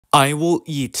I will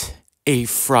eat a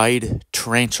fried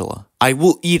tarantula. I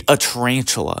will eat a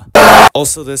tarantula.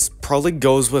 Also, this probably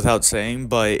goes without saying,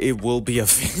 but it will be a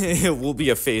it will be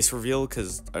a face reveal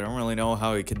because I don't really know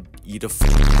how I could eat a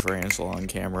tarantula on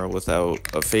camera without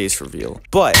a face reveal.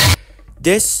 But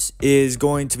this is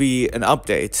going to be an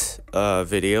update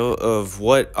video of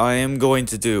what I am going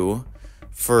to do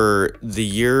for the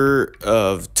year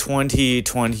of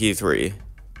 2023,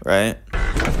 right?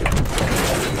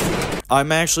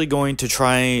 I'm actually going to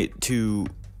try to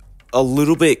a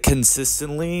little bit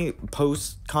consistently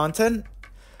post content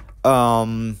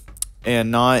and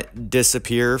not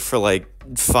disappear for like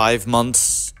 5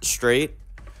 months straight.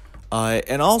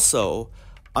 And also,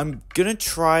 I'm gonna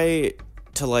try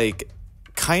to like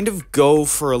kind of go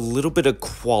for a little bit of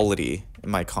quality in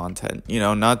my content, you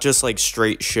know, not just like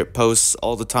straight shit posts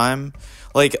all the time.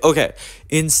 Like, okay,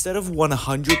 instead of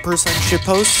 100% shit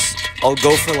posts, I'll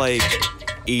go for like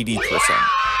 80%.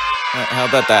 How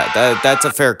about that? That's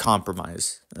a fair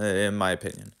compromise, in my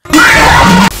opinion.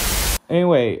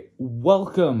 Anyway,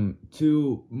 welcome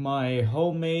to my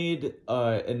homemade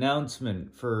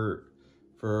announcement for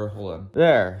hold on.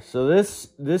 There. So this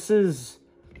is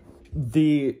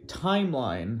the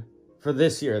timeline for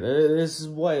this year. This is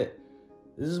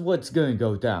what's gonna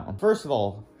go down. First of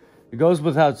all, it goes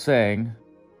without saying,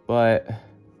 but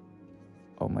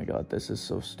oh my god, this is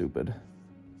so stupid.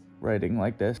 Writing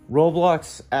like this.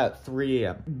 Roblox at 3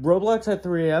 a.m. Roblox at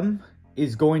 3 a.m.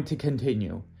 is going to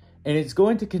continue. And it's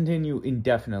going to continue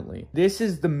indefinitely. This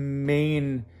is the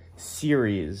main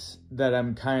series that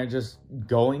I'm kind of just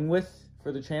going with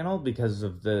for the channel because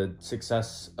of the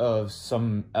success of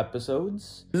some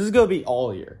episodes. This is going to be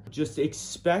all year. Just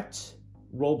expect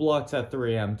Roblox at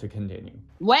 3 a.m. to continue.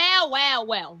 Well.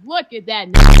 Look at that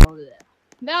now.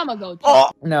 Now I'm gonna go.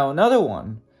 Now, another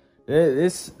one.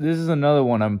 This is another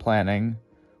one I'm planning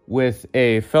with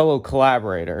a fellow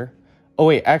collaborator. Oh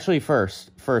wait, actually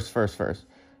first.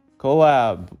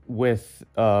 Collab with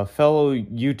a fellow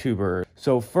YouTuber.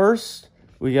 So first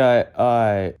we got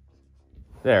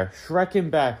there, Shrek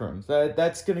in Backrooms.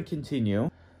 That's gonna continue.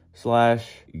 /gaming.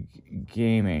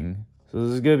 So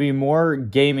this is gonna be more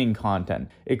gaming content.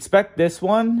 Expect this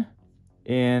one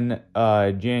in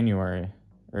January.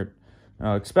 Or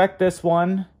no, expect this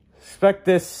one. Expect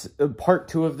this part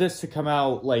 2 of this to come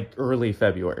out like early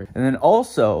February. And then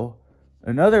also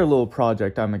another little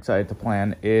project I'm excited to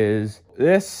plan is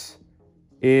this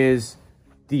is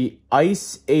the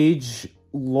Ice Age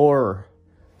lore.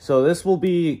 So this will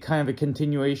be kind of a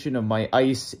continuation of my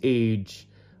Ice Age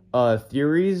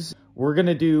theories. We're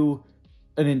gonna do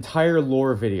an entire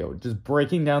lore video, just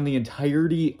breaking down the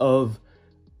entirety of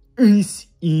Ice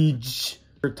Age.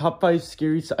 For top 5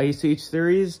 scariest Ice Age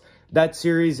theories. That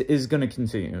series is going to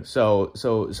continue, so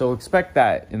expect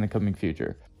that in the coming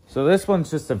future. So this one's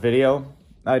just a video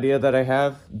idea that I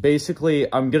have. Basically,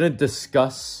 I'm going to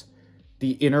discuss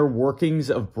the inner workings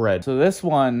of bread. So this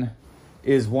one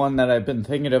is one that I've been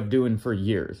thinking of doing for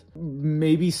years.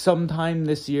 Maybe sometime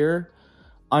this year,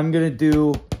 I'm going to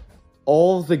do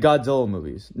all the Godzilla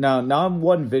movies. Now, not in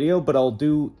one video, but I'll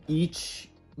do each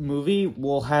movie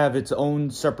will have its own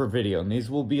separate video, and these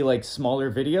will be like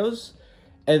smaller videos.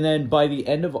 And then by the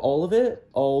end of all of it,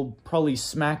 I'll probably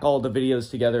smack all the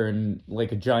videos together in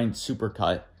like a giant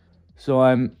supercut.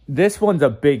 So this one's a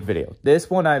big video. This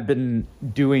one I've been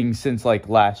doing since like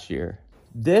last year.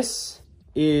 This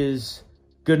is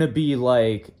gonna be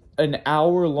like an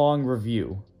hour-long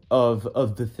review of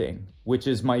The Thing, which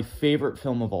is my favorite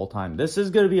film of all time. This is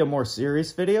gonna be a more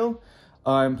serious video.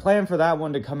 I'm planning for that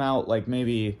one to come out like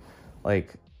maybe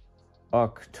like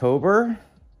October.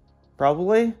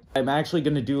 Probably. I'm actually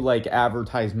going to do like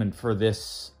advertisement for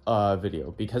this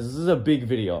video because this is a big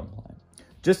video I'm playing.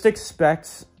 Just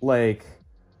expect like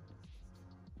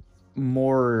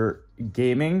more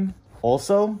gaming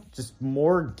also. Just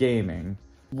more gaming.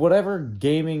 Whatever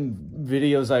gaming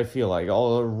videos I feel like.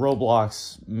 Although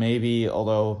Roblox maybe,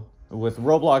 although with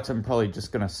Roblox I'm probably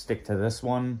just going to stick to this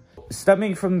one.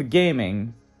 Stemming from the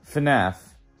gaming, FNAF,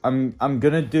 I'm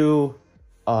going to do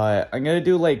like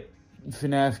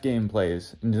FNAF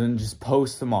gameplays and then just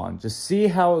post them on. Just see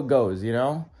how it goes, you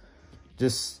know?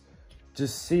 Just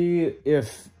see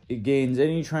if it gains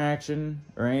any traction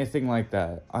or anything like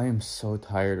that. I am so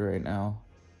tired right now.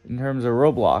 In terms of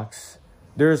Roblox,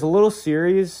 there's a little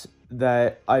series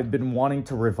that I've been wanting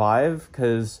to revive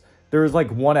because there was like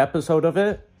 1 episode of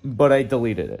it, but I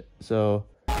deleted it. So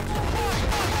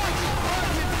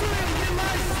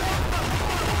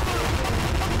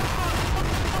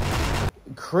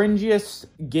cringiest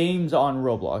games on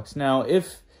Roblox. Now,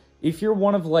 if if you're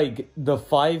one of, like, the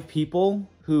 5 people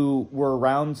who were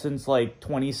around since, like,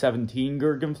 2017,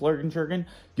 Gurgen Flurgen Churgen,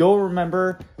 you'll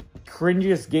remember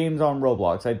cringiest games on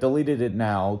Roblox. I deleted it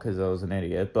now because I was an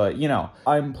idiot, but, you know,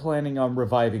 I'm planning on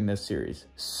reviving this series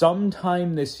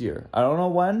sometime this year. I don't know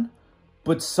when,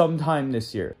 but sometime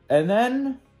this year. And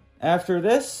then, after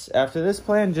this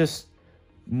plan, just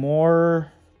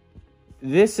more...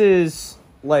 This is,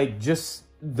 like, just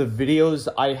the videos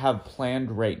I have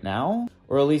planned right now,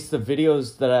 or at least the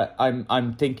videos that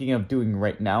I'm thinking of doing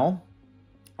right now,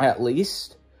 at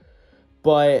least.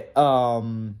 But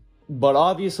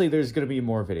obviously there's going to be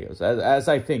more videos. As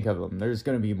I think of them, there's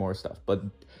going to be more stuff. But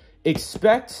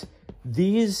expect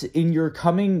these in your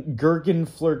coming Gurgen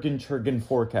Flurgen Churgen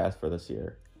forecast for this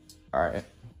year. Alright,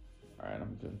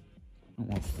 I'm good. I don't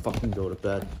want to fucking go to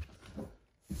bed.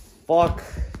 Fuck.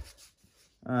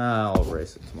 I'll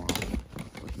race it tomorrow.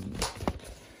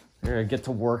 I gotta get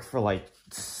to work for like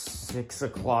 6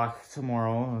 o'clock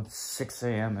tomorrow. It's 6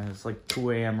 a.m. and it's like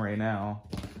 2 a.m. right now.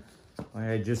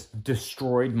 I just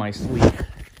destroyed my sleep.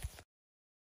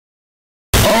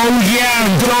 Oh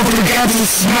yeah, don't forget to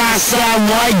smash that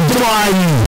like button!